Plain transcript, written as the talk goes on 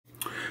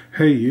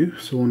Hey you,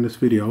 so on this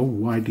video,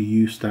 why do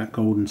you stack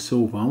gold and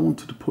silver? I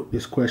wanted to put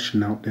this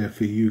question out there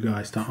for you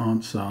guys to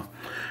answer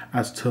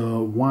as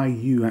to why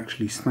you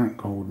actually stack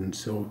gold and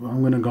silver. I'm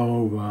going to go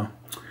over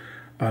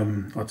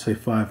I'd say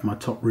 5 of my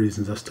top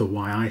reasons as to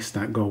why I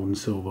stack gold and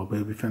silver, but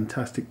it'd be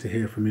fantastic to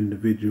hear from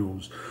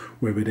individuals,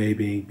 whether they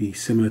be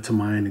similar to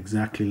mine,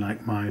 exactly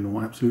like mine,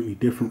 or absolutely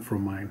different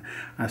from mine,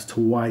 as to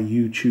why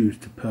you choose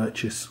to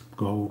purchase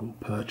gold or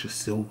purchase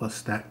silver,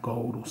 stack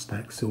gold or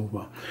stack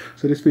silver.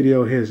 So this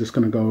video here is just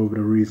going to go over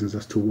the reasons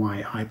as to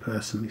why I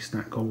personally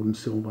stack gold and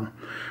silver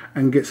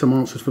and get some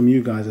answers from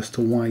you guys as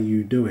to why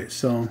you do it.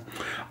 So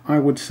I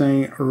would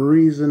say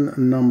reason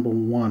number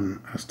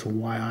 1 as to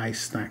why I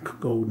stack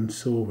gold and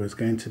silver is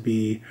going to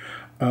be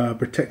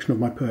protection of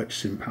my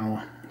purchasing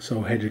power.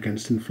 So hedge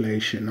against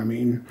inflation. I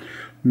mean,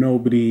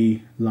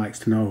 nobody likes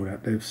to know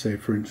that they've, say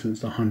for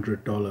instance,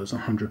 $100,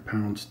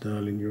 £100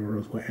 sterling,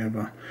 euros,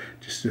 whatever,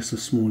 just a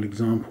small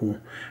example,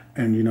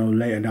 and you know,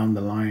 later down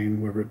the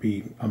line, whether it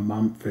be a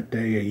month, a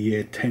day, a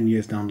year, 10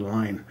 years down the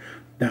line,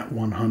 that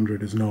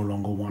 100 is no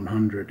longer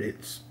 100,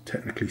 it's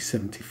technically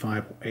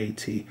 75 or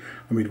 80.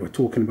 I mean, we're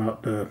talking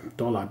about the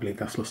dollar, I believe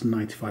that's lost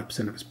 95%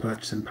 of its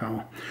purchasing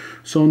power.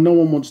 So no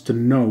one wants to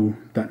know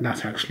that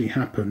that actually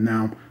happened.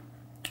 Now,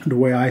 the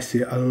way I see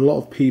it, a lot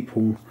of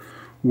people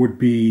would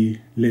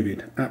be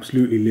livid,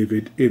 absolutely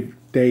livid, if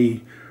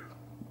they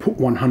put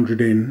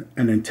 100 in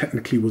and then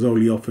technically was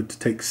only offered to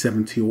take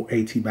 70 or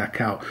 80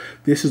 back out.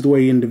 This is the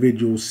way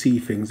individuals see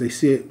things. They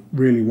see it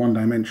really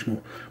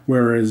one-dimensional,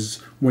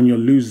 whereas when you're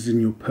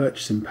losing your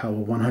purchasing power,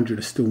 100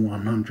 is still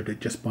 100.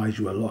 It just buys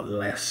you a lot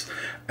less.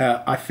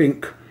 I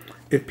think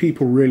if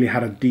people really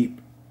had a deep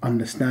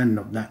understanding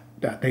of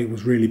that they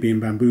was really being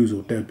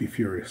bamboozled, they'd be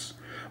furious.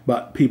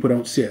 But people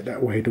don't see it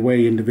that way. The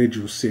way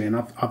individuals see it, and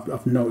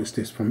I've noticed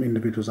this from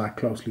individuals I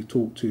closely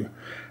talk to,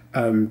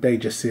 they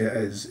just see it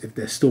as if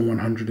there's still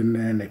 100 in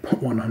there and they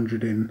put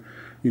 100 in,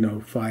 you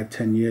know,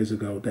 5-10 years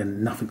ago,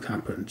 then nothing's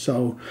happened.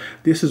 So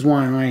this is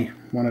why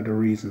one of the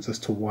reasons as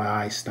to why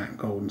I stack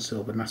gold and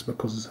silver, and that's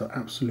because it's an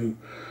absolute,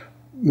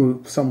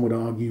 well, some would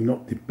argue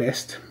not the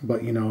best,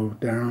 but you know,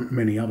 there aren't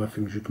many other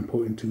things you can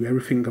put into.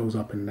 Everything goes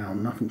up and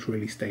down, nothing's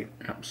really stayed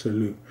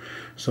absolute.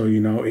 So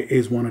you know, it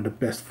is one of the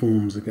best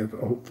forms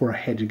for a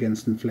hedge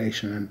against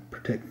inflation and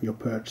protecting your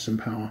purchasing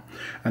power,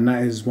 and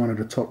that is one of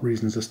the top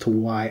reasons as to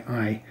why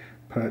I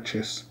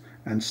purchase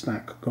and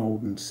stack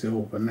gold and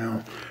silver.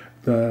 Now,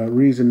 the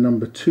reason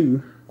number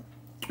 2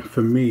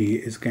 for me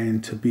is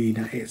going to be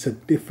that it's a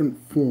different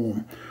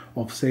form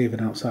of saving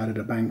outside of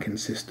the banking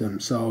system.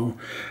 So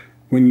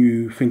when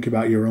you think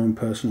about your own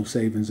personal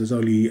savings, there's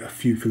only a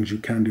few things you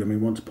can do. I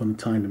mean, once upon a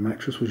time, the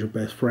mattress was your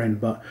best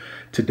friend, but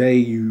today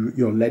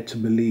you're led to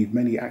believe,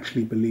 many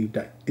actually believe,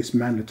 that it's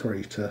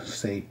mandatory to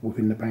save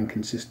within the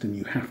banking system.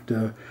 You have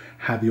to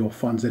have your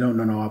funds. They don't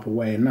know no other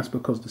way, and that's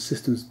because the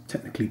system's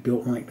technically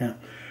built like that.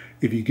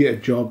 If you get a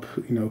job,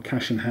 you know,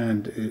 cash in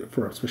hand,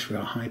 for especially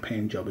a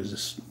high-paying job,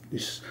 is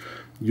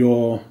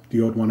you're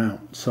the odd one out.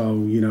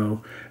 So, you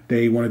know,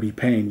 they want to be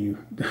paying you.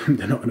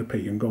 They're not going to pay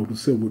you in gold or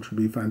silver, which would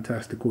be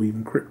fantastic, or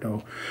even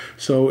crypto.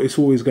 So it's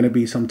always going to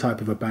be some type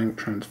of a bank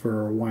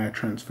transfer or a wire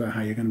transfer,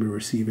 how you're going to be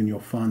receiving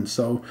your funds.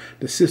 So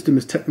the system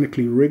is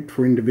technically rigged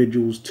for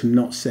individuals to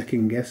not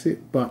second guess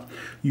it, but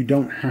you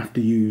don't have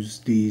to use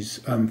these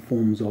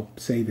forms of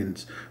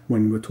savings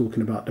when we're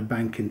talking about the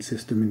banking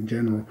system in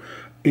general.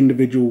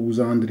 Individuals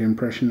are under the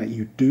impression that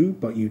you do,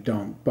 but you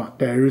don't. But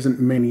there isn't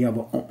many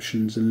other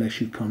options unless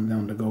you come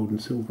down the gold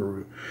and silver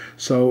route.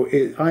 So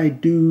I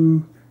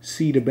do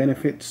see the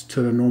benefits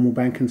to the normal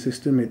banking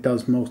system. It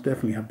does most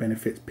definitely have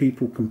benefits.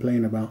 People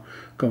complain about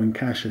going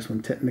cashless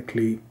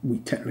when we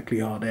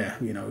technically are there.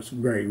 You know, it's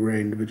very rare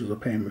individuals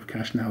are paying with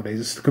cash nowadays.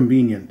 It's the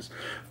convenience.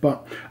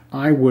 But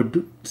I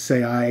would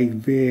say I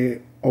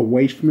veer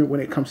away from it when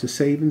it comes to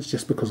savings,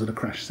 just because of the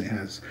crashes it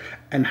has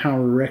and how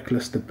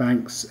reckless the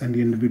banks and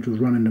the individuals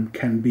running them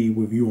can be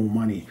with your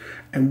money,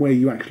 and where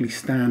you actually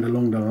stand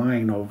along the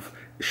line of,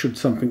 should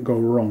something go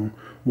wrong,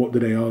 what do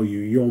they owe you?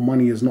 Your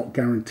money is not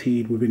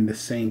guaranteed within the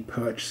same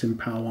purchasing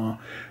power.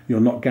 You're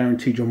not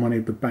guaranteed your money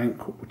if the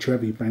bank,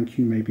 whichever bank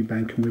you may be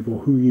banking with or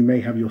who you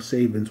may have your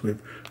savings with,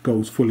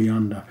 goes fully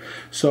under.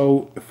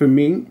 So for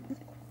me,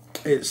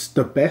 it's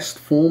the best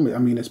form. I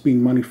mean, it's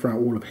been money throughout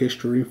all of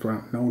history,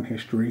 throughout known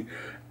history,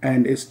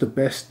 and it's the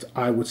best,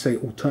 I would say,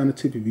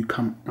 alternative if you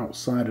come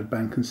outside of the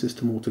banking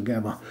system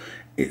altogether.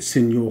 It's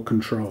in your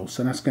control.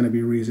 So that's going to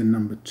be reason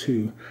number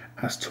 2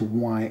 as to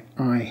why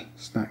I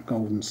stack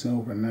gold and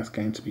silver, and that's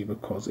going to be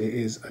because it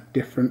is a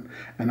different,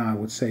 and I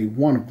would say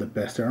one of the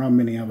best. There are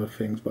many other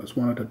things, but it's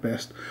one of the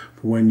best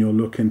for when you're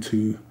looking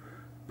to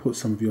put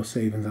some of your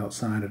savings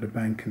outside of the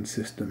banking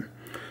system.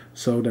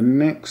 So the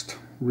next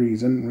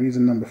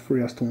reason number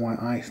 3 as to why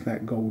I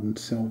stack gold and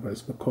silver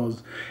is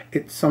because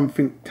it's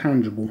something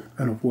tangible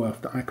and of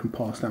worth that I can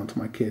pass down to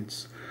my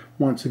kids.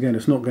 Once again,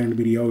 it's not going to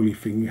be the only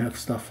thing. You have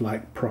stuff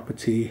like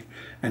property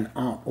and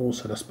art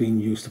also that's being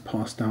used to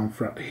pass down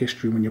throughout the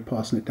history when you're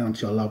passing it down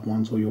to your loved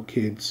ones or your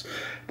kids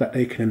that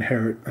they can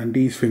inherit, and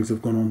these things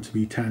have gone on to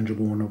be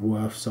tangible and of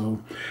worth.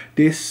 So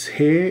this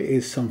here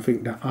is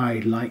something that I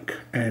like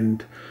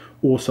and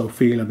also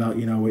feel about,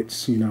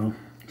 it's,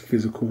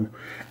 physical.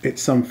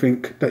 It's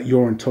something that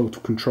you're in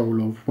total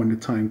control of when the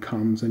time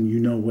comes, and you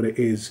know what it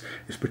is.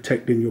 It's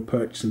protecting your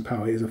purchasing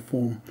power. It is a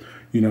form,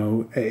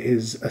 it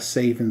is a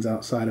savings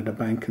outside of the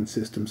banking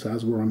system. So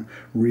as we're on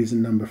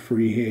reason number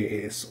 3 here,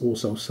 it's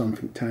also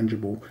something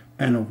tangible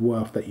and of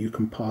worth that you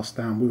can pass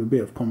down with a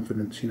bit of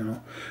confidence.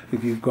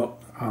 If you've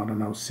got, I don't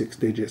know, 6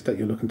 digits that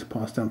you're looking to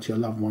pass down to your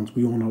loved ones,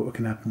 we all know what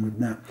can happen with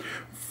that.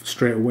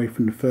 Straight away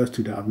from the first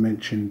 2 that I've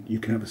mentioned, you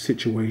can have a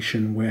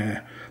situation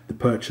where the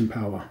purchasing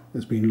power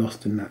has been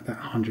lost in that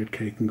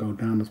 100k can go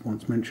down, as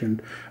once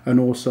mentioned. And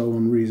also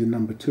on reason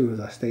number 2, as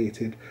I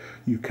stated,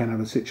 you can have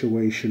a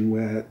situation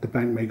where the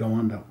bank may go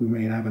under. We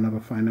may have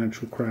another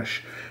financial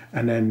crash,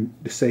 and then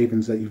the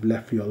savings that you've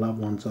left for your loved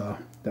ones are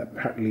that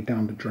practically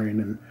down the drain,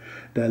 and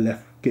they're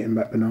left getting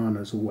back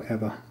bananas or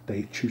whatever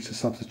they choose to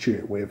substitute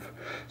it with.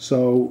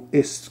 So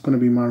it's going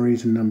to be my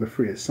reason number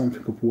 3. It's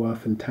something of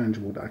worth and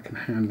tangible that I can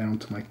hand down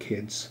to my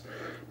kids.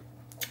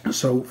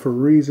 So for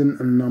reason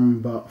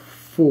number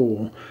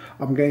 4,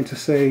 I'm going to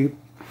say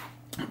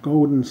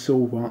gold and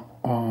silver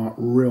are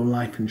real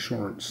life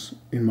insurance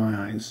in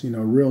my eyes.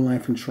 Real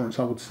life insurance,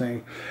 I would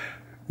say.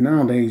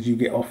 Nowadays, you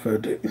get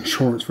offered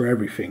insurance for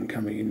everything.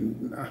 I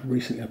mean,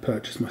 recently I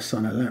purchased my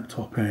son a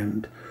laptop,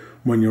 and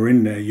when you're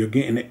in there, you're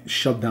getting it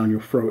shoved down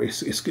your throat.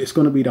 It's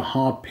going to be the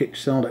hard pitch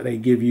sell that they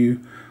give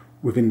you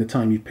within the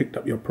time you picked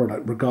up your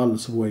product,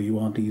 regardless of where you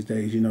are these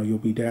days. You'll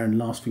be there, and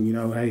last thing you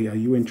know, hey, are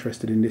you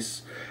interested in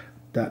this,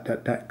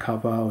 that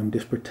cover, and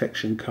this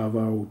protection cover,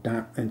 or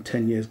that, and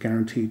 10 years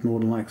guaranteed, and all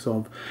the likes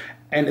of.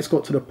 And it's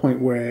got to the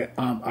point where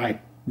I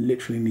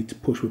literally need to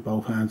push with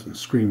both hands and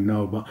scream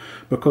no, but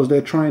because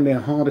they're trying their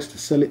hardest to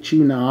sell it to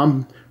you. Now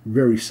I'm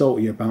very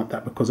salty about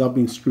that, because I've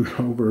been screwed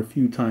over a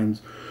few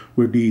times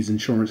with these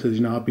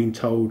insurances. I've been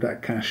told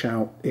that cash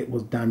out, it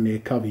was damn near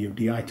cover you.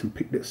 The item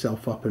picked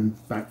itself up and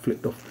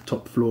backflipped off the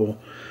top floor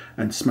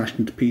and smashed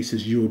into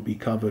pieces, you would be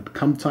covered.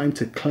 Come time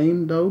to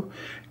claim though,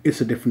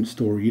 it's a different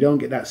story. You don't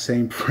get that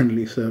same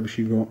friendly service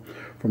you got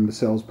from the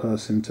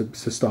salesperson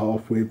to start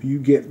off with. You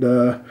get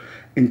the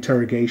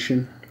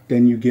interrogation.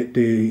 Then you get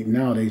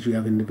nowadays we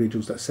have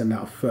individuals that send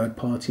out a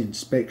third-party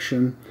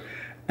inspection,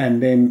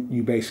 and then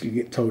you basically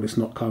get told it's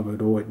not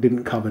covered, or it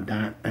didn't cover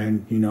that,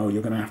 and you're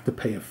going to have to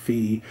pay a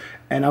fee.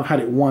 And I've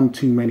had it one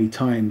too many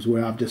times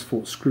where I've just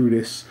thought, screw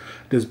this.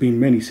 There's been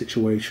many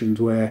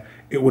situations where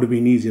it would have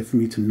been easier for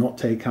me to not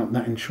take out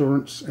that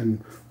insurance,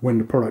 and when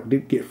the product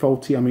did get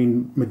faulty, I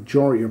mean,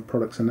 majority of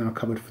products are now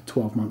covered for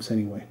 12 months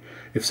anyway.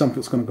 If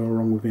something's going to go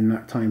wrong within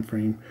that time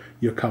frame,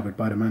 you're covered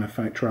by the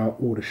manufacturer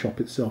or the shop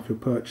itself you're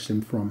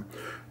purchasing from.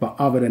 But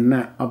other than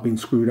that, I've been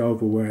screwed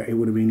over where it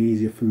would have been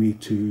easier for me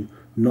to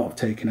not have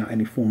taken out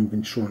any form of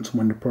insurance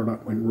when the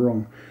product went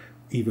wrong.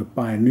 Either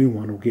buy a new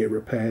one or get it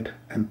repaired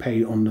and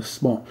pay on the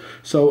spot.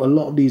 So a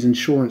lot of these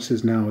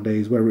insurances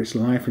nowadays, whether it's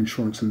life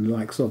insurance and the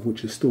likes of,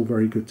 which is still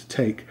very good to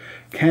take,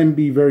 can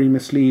be very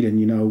misleading.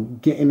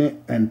 Getting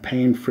it and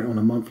paying for it on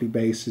a monthly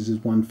basis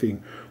is one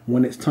thing.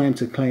 When it's time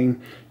to claim,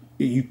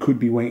 you could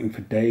be waiting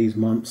for days,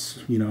 months.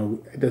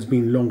 There's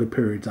been longer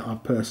periods that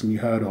I've personally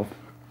heard of.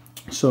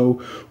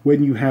 So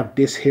when you have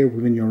this here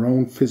within your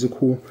own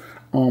physical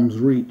arm's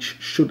reach,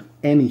 should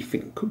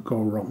anything could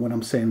go wrong, when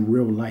I'm saying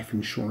real life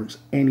insurance,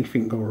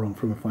 anything go wrong,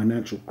 from a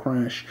financial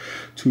crash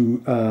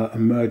to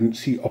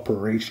emergency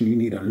operation, you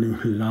need a new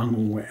lung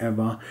or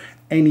whatever,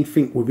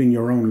 anything within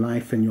your own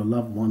life and your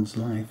loved ones'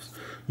 lives,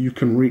 you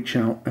can reach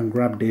out and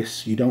grab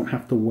this. You don't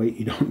have to wait.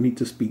 You don't need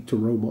to speak to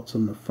robots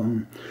on the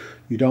phone.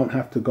 You don't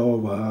have to go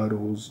over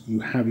hurdles. You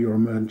have your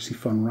emergency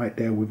fund right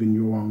there within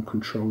your own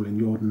control, and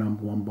you're the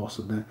number one boss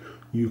of that.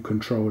 You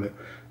control it.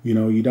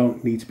 You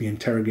don't need to be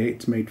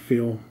interrogated to make it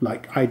feel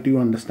like. I do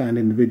understand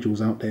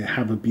individuals out there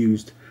have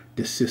abused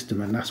this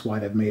system, and that's why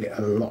they've made it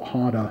a lot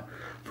harder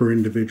for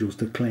individuals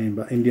to claim.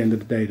 But in the end of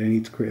the day, they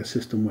need to create a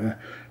system where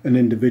an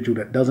individual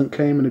that doesn't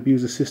claim and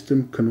abuse the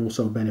system can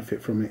also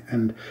benefit from it.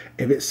 And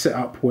if it's set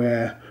up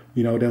where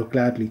they'll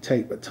gladly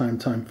take, but time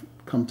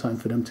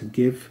for them to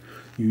give,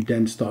 you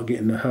then start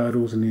getting the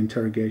hurdles and the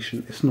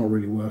interrogation. It's not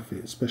really worth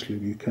it, especially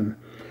if you can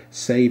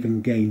save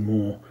and gain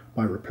more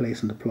by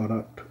replacing the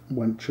product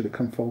when should it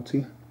come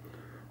faulty,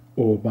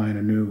 or buying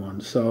a new one.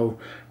 So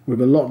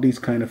with a lot of these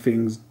kind of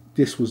things,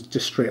 this was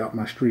just straight up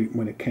my street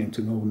when it came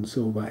to gold and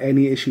silver.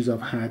 Any issues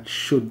I've had,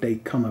 should they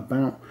come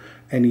about,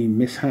 any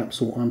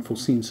mishaps or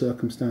unforeseen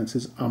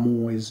circumstances, I'm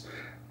always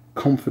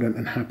confident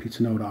and happy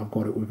to know that I've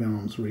got it within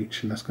arm's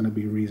reach. And that's going to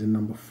be reason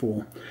number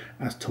 4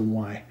 as to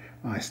why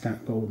I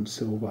stack gold and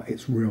silver.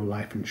 It's real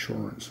life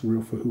insurance,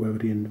 real for whoever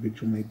the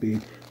individual may be.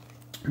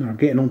 Now,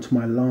 getting on to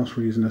my last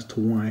reason as to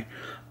why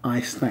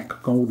I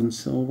stack gold and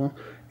silver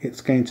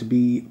it's going to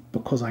be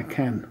because I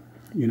can.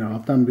 You know,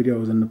 I've done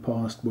videos in the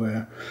past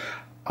where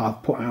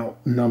I've put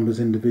out numbers,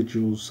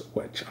 individuals,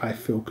 which I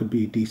feel could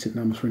be decent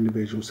numbers for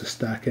individuals to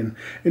stack. And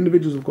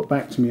individuals have got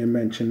back to me and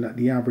mentioned that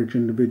the average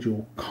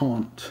individual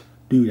can't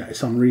do that.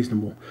 It's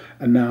unreasonable.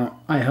 And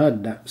now I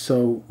heard that.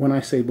 So when I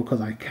say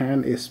because I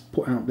can, it's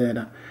put out there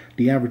that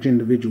the average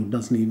individual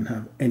doesn't even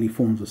have any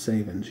forms of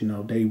savings. You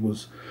know,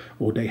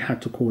 they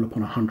had to call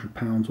upon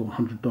 £100 or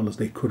 $100.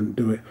 They couldn't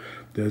do it.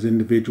 There's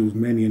individuals,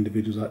 many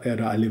individuals out there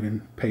that are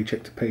living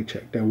paycheck to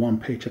paycheck. They're one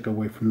paycheck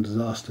away from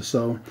disaster.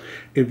 So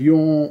if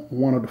you're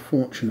one of the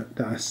fortunate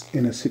that's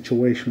in a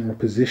situation or a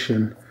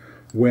position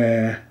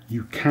where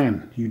you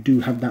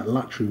do have that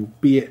luxury,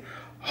 be it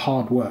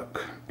hard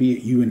work, be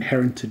it you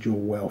inherited your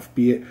wealth,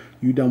 be it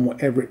you done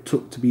whatever it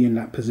took to be in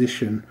that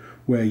position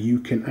where you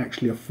can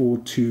actually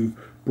afford to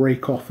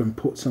break off and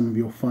put some of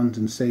your funds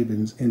and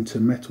savings into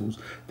metals,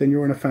 then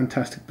you're in a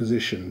fantastic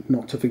position.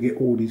 Not to forget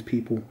all these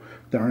people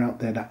that are out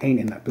there that ain't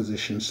in that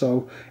position.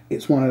 So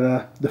it's one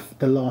of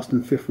the last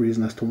and fifth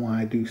reason as to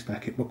why I do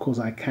stack it, because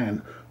I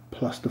can,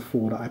 plus the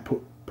 4 that I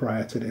put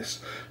prior to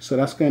this. So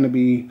that's going to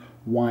be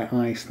why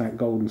I stack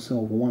gold and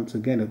silver. Once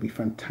again, it'd be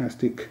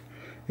fantastic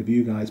if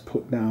you guys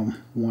put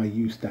down why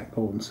you stack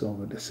gold and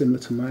silver. They're similar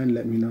to mine,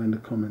 let me know in the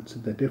comments.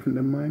 If they're different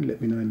than mine, let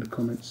me know in the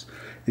comments.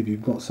 If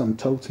you've got some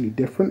totally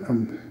different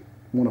and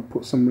want to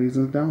put some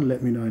reasons down,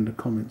 let me know in the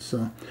comments.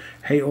 So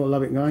hate or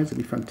love it, guys. It'd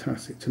be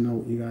fantastic to know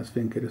what you guys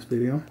think of this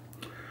video.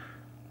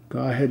 Go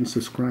ahead and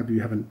subscribe if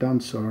you haven't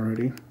done so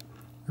already,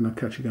 and I'll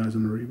catch you guys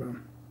on the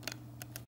rebound.